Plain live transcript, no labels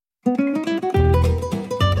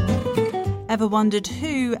Ever wondered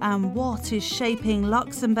who and what is shaping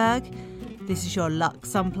Luxembourg? This is your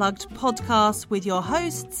Lux Unplugged podcast with your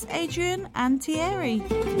hosts, Adrian and Thierry.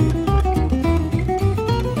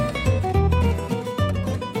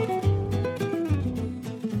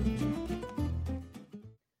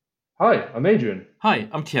 Hi, I'm Adrian. Hi,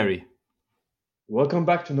 I'm Thierry. Welcome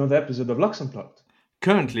back to another episode of Lux Unplugged.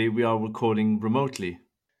 Currently, we are recording remotely.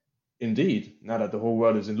 Indeed, now that the whole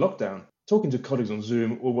world is in lockdown, talking to colleagues on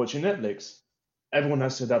Zoom or watching Netflix, everyone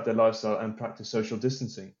has to adapt their lifestyle and practice social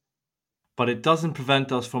distancing. But it doesn't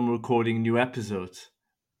prevent us from recording new episodes.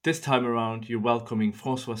 This time around, you're welcoming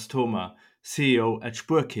François Thomas, CEO at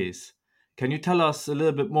Spurkäse. Can you tell us a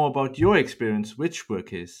little bit more about your experience with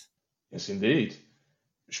Spurkäse? Yes, indeed.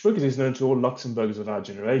 Spurkäse is known to all Luxembourgers of our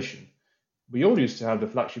generation. We all used to have the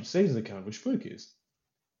flagship savings account with Spurkäse.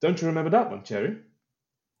 Don't you remember that one, Thierry?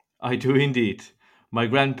 I do indeed. My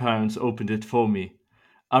grandparents opened it for me.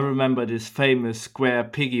 I remember this famous square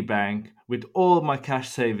piggy bank with all my cash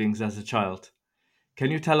savings as a child.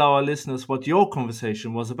 Can you tell our listeners what your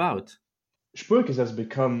conversation was about? Spurkäse has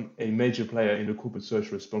become a major player in the corporate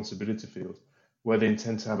social responsibility field, where they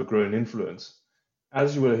intend to have a growing influence.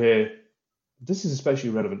 As you will hear, this is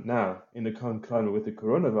especially relevant now in the current climate with the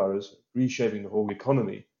coronavirus reshaping the whole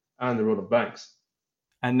economy and the role of banks.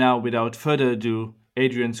 And now, without further ado,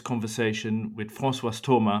 Adrian's conversation with François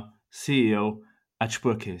Thomas, CEO at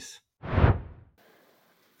Spurkäse.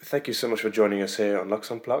 Thank you so much for joining us here on Lux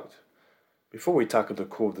Unplugged. Before we tackle the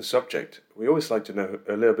core of the subject, we always like to know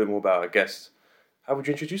a little bit more about our guests. How would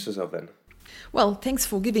you introduce yourself then? Well, thanks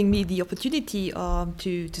for giving me the opportunity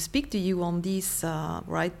to speak to you on this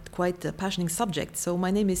quite passionate subject. So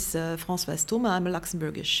my name is François Thomas. I'm a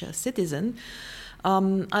Luxembourgish citizen.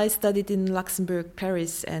 I studied in Luxembourg,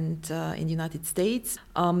 Paris, and in the United States.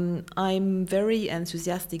 I'm very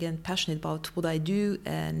enthusiastic and passionate about what I do,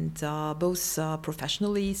 and both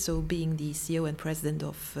professionally, so being the CEO and president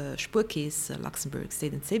of Spurkäse, Luxembourg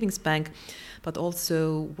State and Savings Bank, but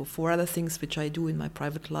also for other things which I do in my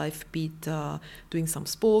private life, be it doing some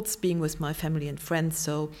sports, being with my family and friends.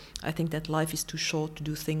 So I think that life is too short to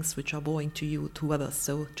do things which are boring to you, to others.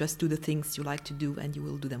 So just do the things you like to do and you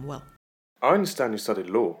will do them well. I understand you studied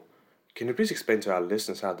law. Can you please explain to our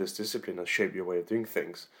listeners how this discipline has shaped your way of doing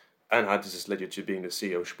things and how this has led you to being the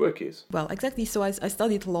CEO of Spurkäse? Well, exactly. So I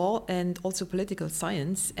studied law and also political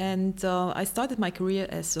science, and I started my career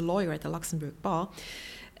as a lawyer at the Luxembourg bar.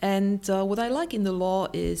 And what I like in the law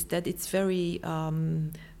is that it's very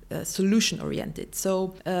solution-oriented.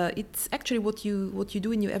 So it's actually what you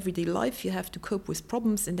do in your everyday life. You have to cope with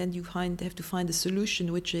problems, and then you have to find a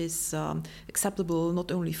solution which is acceptable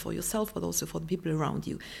not only for yourself but also for the people around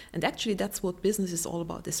you. And actually, that's what business is all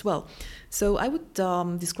about as well. So I would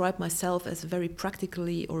describe myself as a very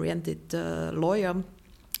practically oriented lawyer,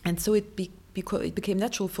 and so it became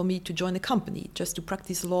natural for me to join a company, just to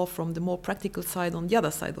practice law from the more practical side, on the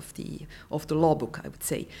other side of the law book, I would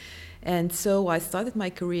say. And so I started my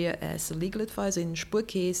career as a legal advisor in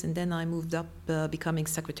Spurkäse, and then I moved up, becoming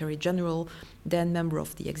Secretary General, then member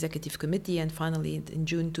of the Executive Committee, and finally in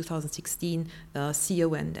June 2016,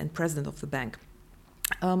 CEO and President of the bank.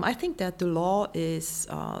 I think that the law is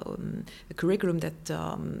a curriculum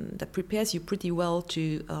that prepares you pretty well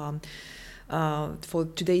for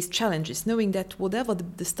today's challenges, knowing that whatever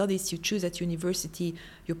the studies you choose at university,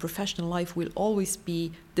 your professional life will always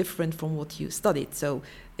be different from what you studied. So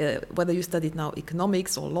whether you studied now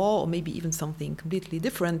economics or law or maybe even something completely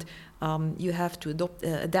different, you have to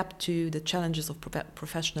adapt to the challenges of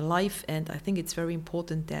professional life. And I think it's very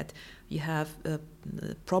important that you have a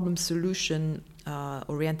problem solution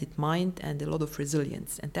oriented mind and a lot of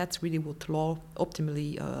resilience. And that's really what law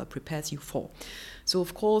optimally prepares you for. So,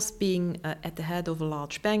 of course, being at the head of a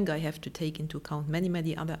large bank, I have to take into account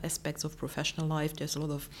many other aspects of professional life. There's a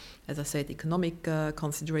lot of, as I said, economic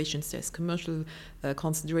considerations, there's commercial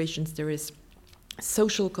considerations, there is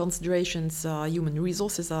social considerations, human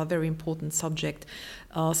resources are a very important subject.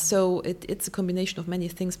 So it's a combination of many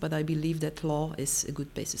things, but I believe that law is a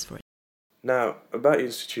good basis for it. Now, about your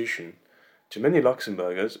institution, to many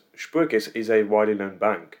Luxembourgers, Spurkäse is a widely known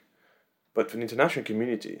bank. But for the international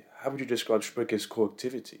community, how would you describe Spurkäse's core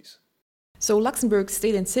activities? So Luxembourg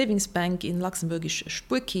State and Savings Bank, in Luxembourgish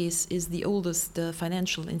Spurkäse, is the oldest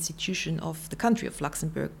financial institution of the country of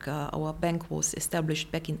Luxembourg. Our bank was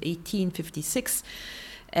established back in 1856.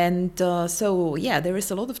 And there is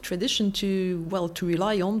a lot of tradition to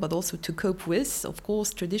rely on, but also to cope with. Of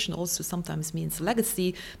course, tradition also sometimes means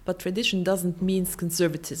legacy, but tradition doesn't mean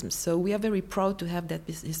conservatism. So we are very proud to have that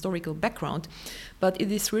historical background, but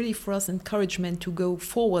it is really for us encouragement to go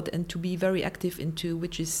forward and to be very active into,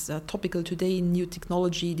 which is topical today, new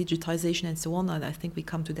technology, digitization, and so on. And I think we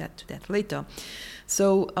come to that later.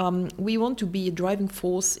 So we want to be a driving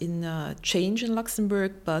force in change in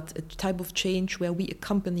Luxembourg, but a type of change where we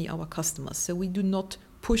accompany our customers. So we do not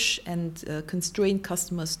push and constrain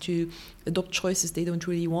customers to adopt choices they don't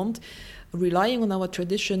really want. Relying on our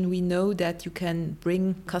tradition, we know that you can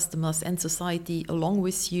bring customers and society along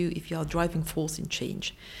with you if you are a driving force in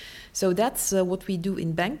change. So that's what we do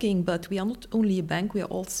in banking, but we are not only a bank, we are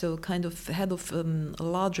also kind of head of a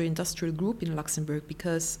larger industrial group in Luxembourg,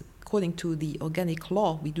 because according to the organic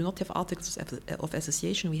law, we do not have articles of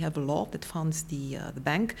association. We have a law that founds the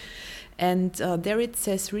bank. And there it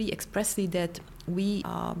says really expressly that we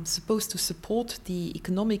are supposed to support the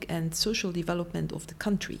economic and social development of the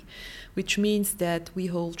country, which means that we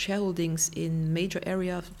hold shareholdings in major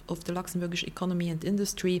areas of the Luxembourgish economy and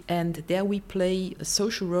industry. And there we play a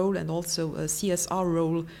social role and also a CSR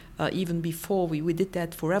role even before we did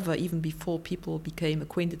that forever, even before people became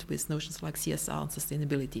acquainted with notions like CSR and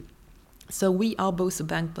sustainability. So we are both a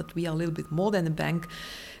bank, but we are a little bit more than a bank.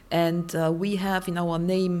 And we have in our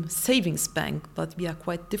name savings bank, but we are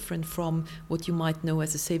quite different from what you might know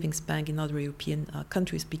as a savings bank in other European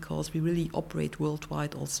countries, because we really operate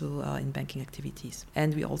worldwide also in banking activities.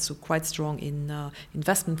 And we're also quite strong in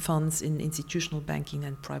investment funds, in institutional banking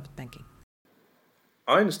and private banking.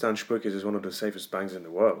 I understand Sparkes is one of the safest banks in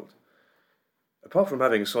the world. Apart from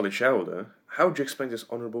having a solid shareholder, how would you explain this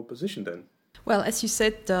honourable position then? Well, as you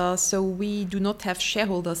said, so we do not have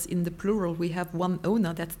shareholders in the plural. We have one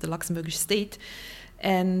owner, that's the Luxembourgish state.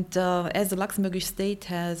 And as the Luxembourgish state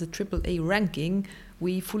has a AAA ranking,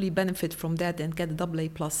 we fully benefit from that and get a AA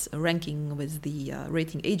plus ranking with the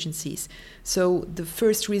rating agencies. So the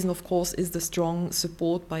first reason, of course, is the strong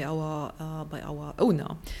support by our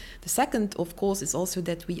owner. The second, of course, is also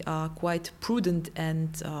that we are quite prudent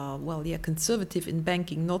and conservative in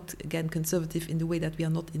banking. Not again conservative in the way that we are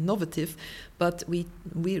not innovative, but we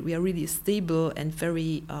are really a stable and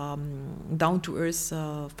very down to earth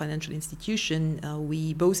financial institution.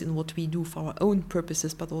 We both in what we do for our own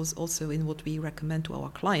purposes, but also in what we recommend to our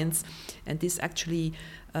clients, and this actually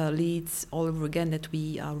leads all over again that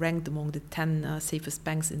we are ranked among the 10 safest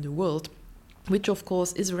banks in the world, which of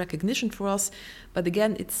course is a recognition for us. But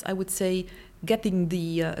again, it's, I would say, getting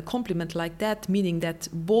a compliment like that, meaning that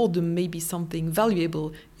boredom may be something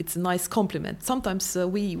valuable, it's a nice compliment. Sometimes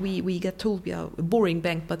we get told we are a boring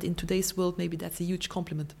bank, but in today's world, maybe that's a huge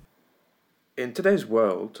compliment. In today's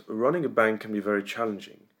world, running a bank can be very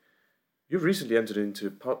challenging. You've recently entered into a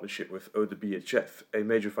partnership with ODDO BHF, a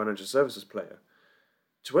major financial services player.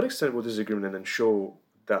 To what extent will this agreement ensure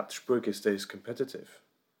that Sparkes stays competitive?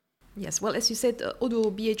 Yes, well, as you said,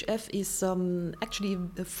 ODDO BHF is actually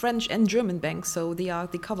a French and German bank, so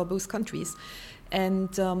they cover both countries.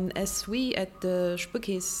 And as we at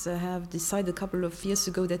Sparkes have decided a couple of years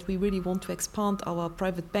ago that we really want to expand our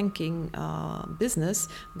private banking business,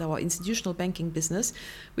 our institutional banking business,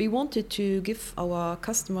 we wanted to give our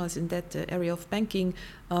customers in that area of banking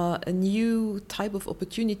a new type of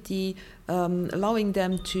opportunity, allowing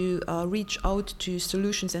them to reach out to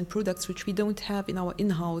solutions and products which we don't have in our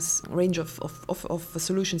in-house range of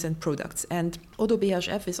solutions and products. And ODDO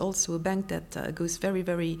BHF is also a bank that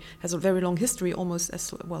has a very long history, almost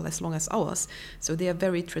as long as ours. So they are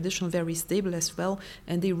very traditional, very stable as well,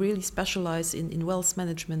 and they really specialize in wealth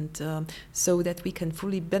management, so that we can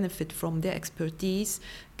fully benefit from their expertise,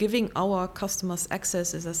 giving our customers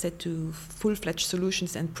access, as I said, to full-fledged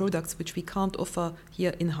solutions and products which we can't offer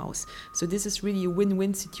here in-house. So this is really a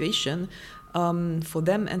win-win situation for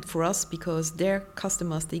them and for us, because their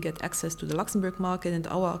customers, they get access to the Luxembourg market, and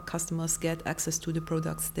our customers get access to the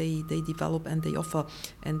products they develop and they offer.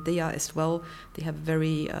 And they are as well, they have a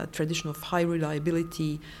very tradition of high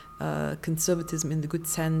reliability, conservatism in the good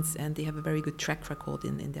sense, and they have a very good track record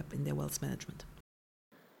in their wealth management.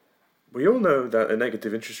 We all know that a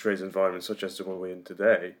negative interest rate environment such as the one we're in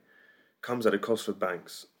today comes at a cost for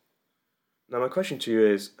banks. Now my question to you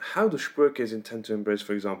is, how does Sparkes intend to embrace,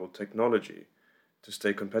 for example, technology to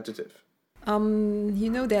stay competitive? You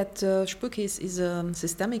know that Sparkes is a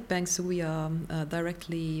systemic bank, so we are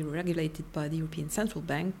directly regulated by the European Central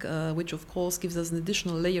Bank, which of course gives us an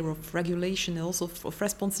additional layer of regulation and also of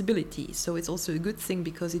responsibility. So it's also a good thing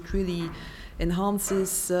because it really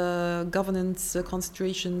enhances governance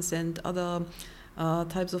considerations and other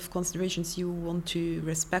types of considerations you want to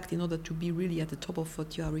respect in order to be really at the top of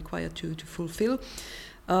what you are required to fulfill.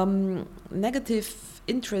 Negative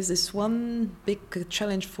interest is one big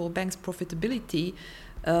challenge for banks' profitability,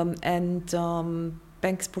 and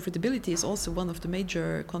banks' profitability is also one of the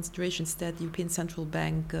major considerations that the European Central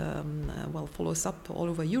Bank follows up all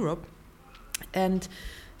over Europe. And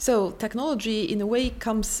so technology, in a way,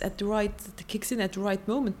 kicks in at the right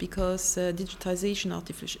moment, because digitization,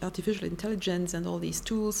 artificial intelligence, and all these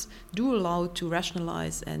tools do allow to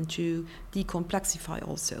rationalize and to decomplexify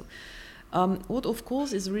also. What, of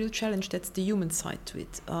course, is a real challenge, that's the human side to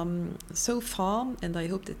it. So far, and I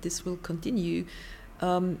hope that this will continue,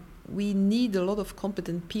 we need a lot of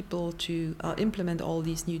competent people to implement all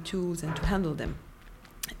these new tools and to handle them.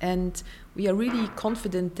 And we are really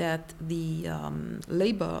confident that the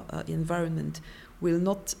labor environment will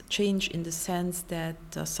not change in the sense that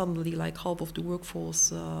suddenly like half of the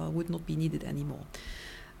workforce would not be needed anymore.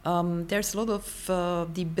 There's a lot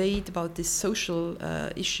of debate about this social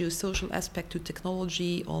issue, social aspect to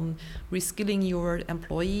technology, on reskilling your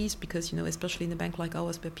employees, because, especially in a bank like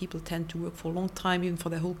ours, where people tend to work for a long time, even for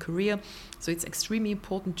their whole career. So it's extremely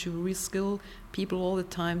important to reskill people all the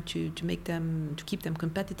time to keep them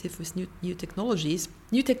competitive with new technologies.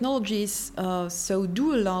 New technologies so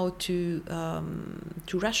do allow to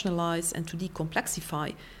rationalize and to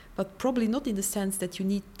decomplexify, but probably not in the sense that you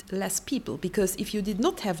need less people, because if you did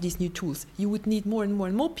not have these new tools, you would need more and more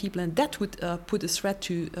and more people, and that would put a threat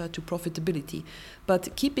to profitability.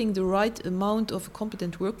 But keeping the right amount of a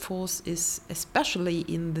competent workforce is, especially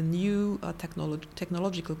in the new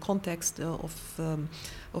technological context, of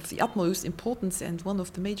the utmost importance. And one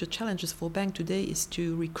of the major challenges for a bank today is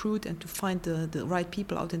to recruit and to find the right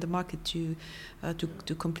people out in the market to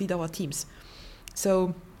complete our teams.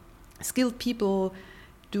 So skilled people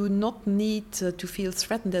do not need to feel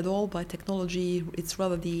threatened at all by technology. It's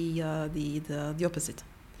rather the opposite.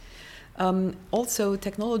 Also,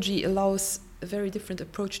 technology allows a very different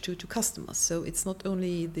approach to customers. So it's not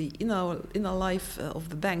only the inner life of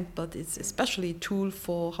the bank, but it's especially a tool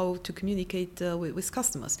for how to communicate with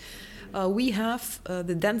customers. We have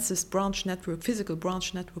the densest physical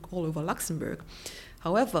branch network all over Luxembourg.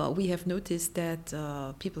 However, we have noticed that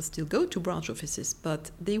people still go to branch offices, but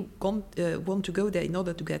they want to go there in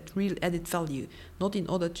order to get real added value, not in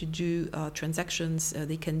order to do transactions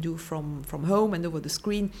they can do from home and over the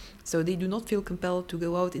screen. So they do not feel compelled to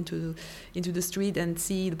go out into the street and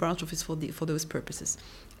see the branch office for those purposes.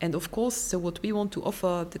 And of course, so what we want to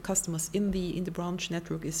offer the customers in the branch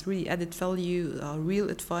network is really added value, real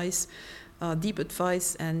advice, deep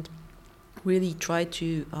advice, and really try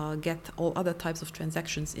to get all other types of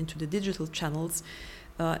transactions into the digital channels,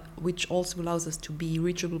 which also allows us to be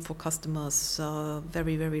reachable for customers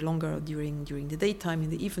very, very longer during the daytime, in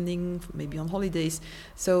the evening, maybe on holidays.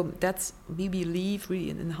 So that's, we believe, really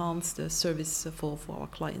an enhanced service for our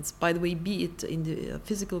clients. By the way, be it in the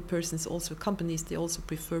physical persons, also companies, they also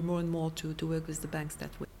prefer more and more to work with the banks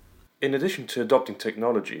that way. In addition to adopting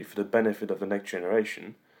technology for the benefit of the next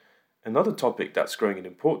generation, another topic that's growing in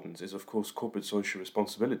importance is, of course, corporate social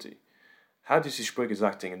responsibility. How does Spreuke is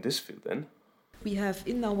acting in this field, then? We have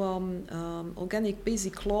in our organic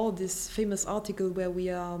basic law this famous article where we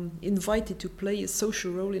are invited to play a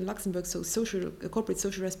social role in Luxembourg. So corporate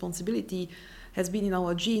social responsibility has been in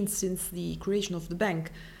our genes since the creation of the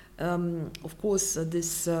bank. Of course,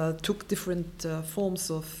 this took different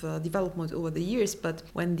forms of development over the years, but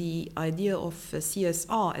when the idea of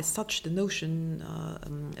CSR as such, the notion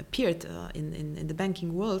appeared in the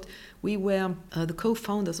banking world, we were the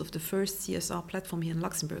co-founders of the first CSR platform here in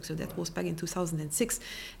Luxembourg. So that was back in 2006.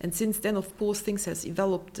 And since then, of course, things have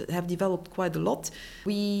developed quite a lot.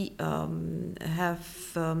 We have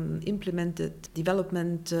implemented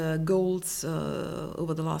development goals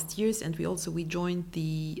over the last years, and we joined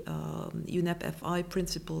the UNEP FI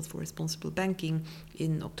Principles for Responsible Banking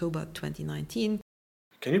in October 2019.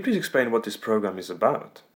 Can you please explain what this program is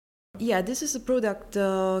about? Yeah, this is a product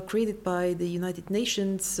created by the United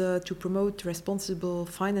Nations to promote responsible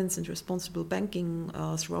finance and responsible banking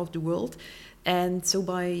throughout the world. And so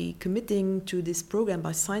by committing to this program,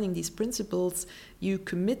 by signing these principles, you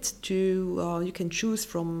commit to, you can choose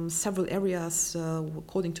from several areas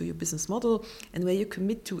according to your business model, and where you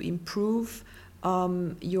commit to improve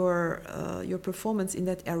your performance in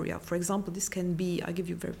that area. For example, this can be, I give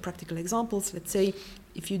you very practical examples. Let's say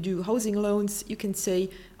if you do housing loans, you can say,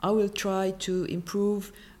 I will try to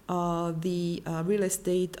improve the real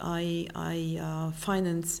estate I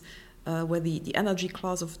finance, where the energy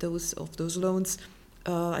class of those loans,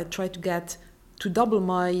 I try to get to double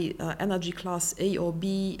my energy class A or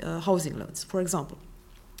B housing loans, for example.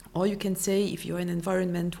 Or you can say if you're in an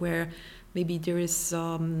environment where maybe there is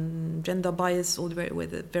gender bias, or where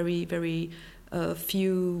the very, very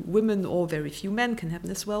few women or very few men can happen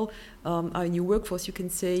as well. In your workforce, you can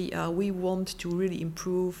say we want to really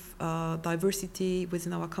improve diversity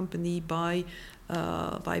within our company by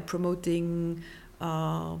promoting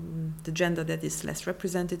the gender that is less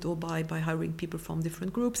represented, or by hiring people from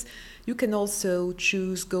different groups. You can also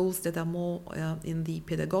choose goals that are more in the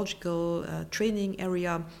pedagogical training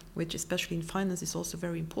area, which especially in finance is also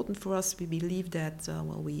very important for us. We believe that,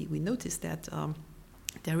 we noticed that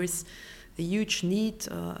there is a huge need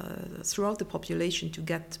throughout the population to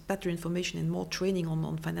get better information and more training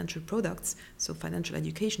on financial products, so financial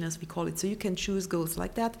education as we call it. So you can choose goals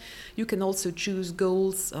like that. You can also choose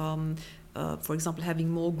goals, for example, having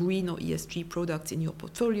more green or ESG products in your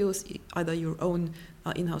portfolios, either your own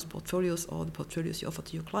in-house portfolios or the portfolios you offer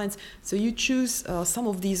to your clients. So you choose some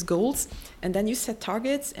of these goals, and then you set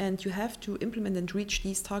targets, and you have to implement and reach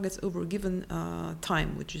these targets over a given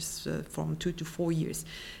time, which is from 2 to 4 years.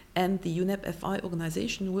 And the UNEP FI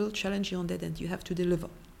organization will challenge you on that, and you have to deliver.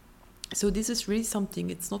 So this is really something,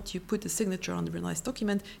 it's not you put a signature on a very nice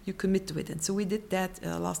document, you commit to it. And so we did that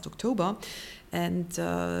last October. And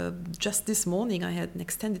just this morning I had an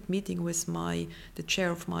extended meeting with the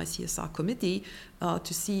chair of my CSR committee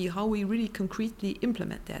to see how we really concretely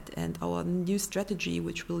implement that. And our new strategy,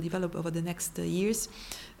 which will develop over the next years,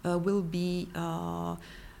 will be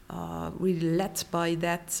really led by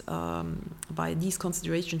that, by these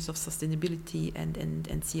considerations of sustainability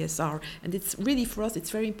and CSR. And it's really, for us, it's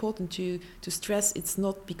very important to stress it's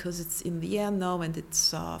not because it's in the air now and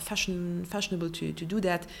it's fashionable to do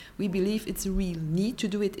that. We believe it's a real need to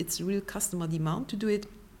do it, it's a real customer demand to do it.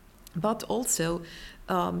 But also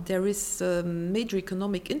there is major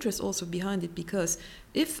economic interest also behind it, because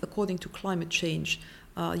if, according to climate change,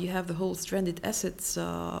 you have the whole stranded assets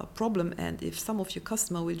problem, and if some of your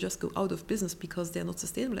customer will just go out of business because they're not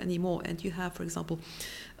sustainable anymore, and you have, for example,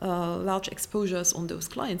 large exposures on those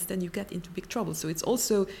clients, then you get into big trouble. So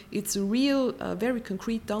it's a real, very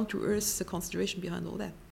concrete, down-to-earth consideration behind all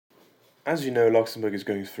that. As you know, Luxembourg is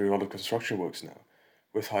going through a lot of construction works now,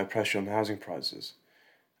 with high pressure on housing prices.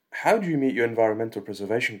 How do you meet your environmental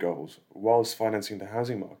preservation goals whilst financing the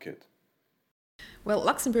housing market? Well,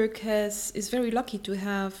 Luxembourg is very lucky to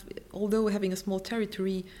have, although having a small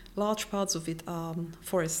territory, large parts of it are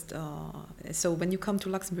forest. So when you come to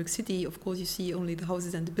Luxembourg City, of course, you see only the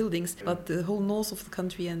houses and the buildings, but the whole north of the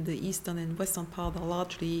country and the eastern and western part are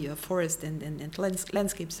largely forest and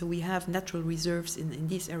landscapes. So we have natural reserves in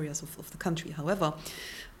these areas of the country. However,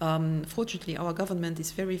 fortunately, our government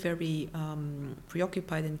is very, very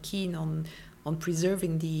preoccupied and keen on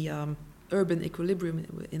preserving the urban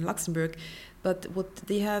equilibrium in Luxembourg. But what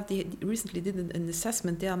they recently did an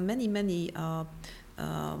assessment. There are many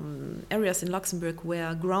areas in Luxembourg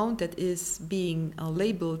where ground that is being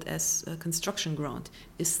labeled as construction ground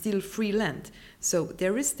is still free land. So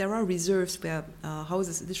there are reserves where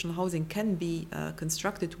additional housing can be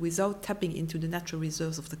constructed without tapping into the natural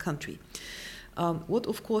reserves of the country. What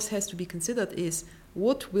of course has to be considered is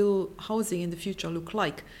what will housing in the future look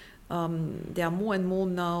like. There are more and more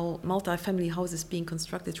now multi-family houses being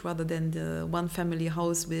constructed rather than the one-family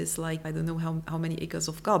house with I don't know how many acres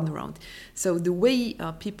of garden around. So the way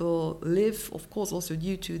people live, of course, also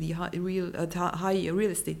due to the high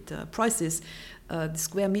real estate prices, the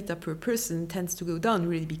square meter per person tends to go down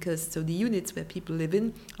really, because the units where people live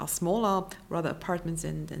in are smaller, rather apartments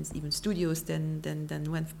and even studios than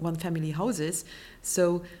one-family houses.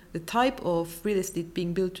 So the type of real estate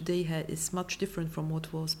being built today is much different from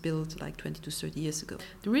what was built 20 to 30 years ago.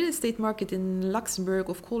 The real estate market in Luxembourg,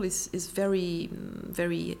 of course, is very,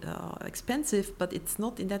 very expensive, but it's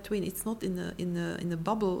not in that way. It's not in a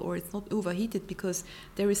bubble, or it's not overheated, because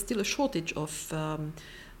there is still a shortage of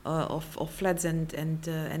flats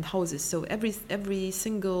and houses. So every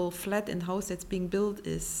single flat and house that's being built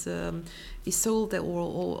is sold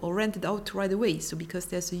or rented out right away. So because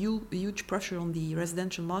there's a huge pressure on the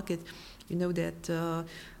residential market, you know that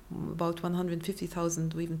about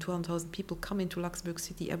 150,000 or even 200,000 people come into Luxembourg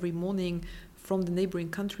City every morning from the neighboring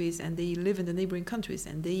countries, and they live in the neighboring countries,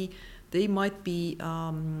 and they might be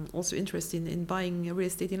also interested in buying real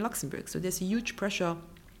estate in Luxembourg. So there's a huge pressure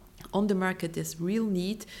on the market. There's real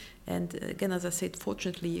need, and again, as I said,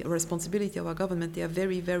 fortunately, a responsibility of our government. They are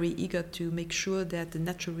very, very eager to make sure that the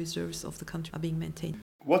natural reserves of the country are being maintained.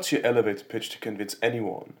 What's your elevator pitch to convince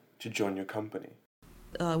anyone to join your company?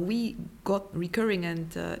 We got recurring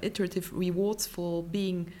and iterative rewards for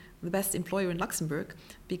being the best employer in Luxembourg,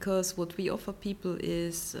 because what we offer people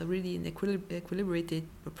is really an equilibrated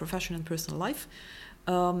professional and personal life.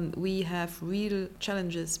 We have real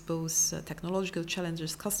challenges, both technological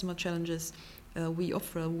challenges, customer challenges. We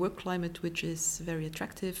offer a work climate which is very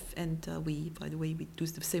attractive, and we do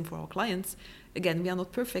the same for our clients. Again, we are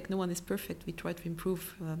not perfect. No one is perfect. We try to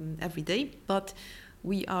improve every day, but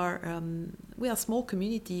we are a small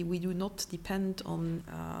community. We do not depend on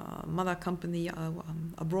mother company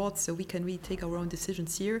abroad, so we can really take our own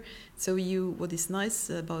decisions here. So what is nice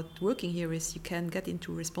about working here is you can get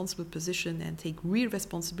into a responsible position and take real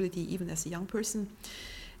responsibility even as a young person.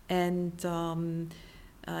 And the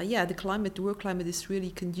work climate is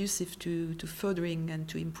really conducive to furthering and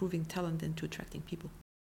to improving talent and to attracting people.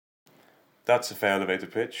 That's a fair elevator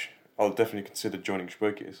pitch. I'll definitely consider joining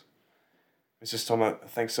Spurkies. Mrs. Thoma,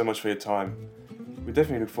 thanks so much for your time. We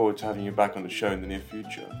definitely look forward to having you back on the show in the near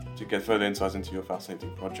future to get further insights into your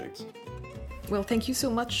fascinating projects. Well, thank you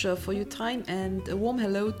so much for your time, and a warm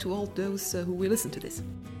hello to all those who will listen to this.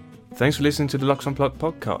 Thanks for listening to the Lux Unplugged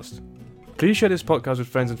podcast. Please share this podcast with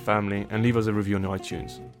friends and family and leave us a review on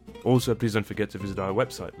iTunes. Also, please don't forget to visit our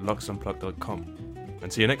website, luxunplugged.com.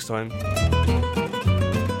 And see you next time.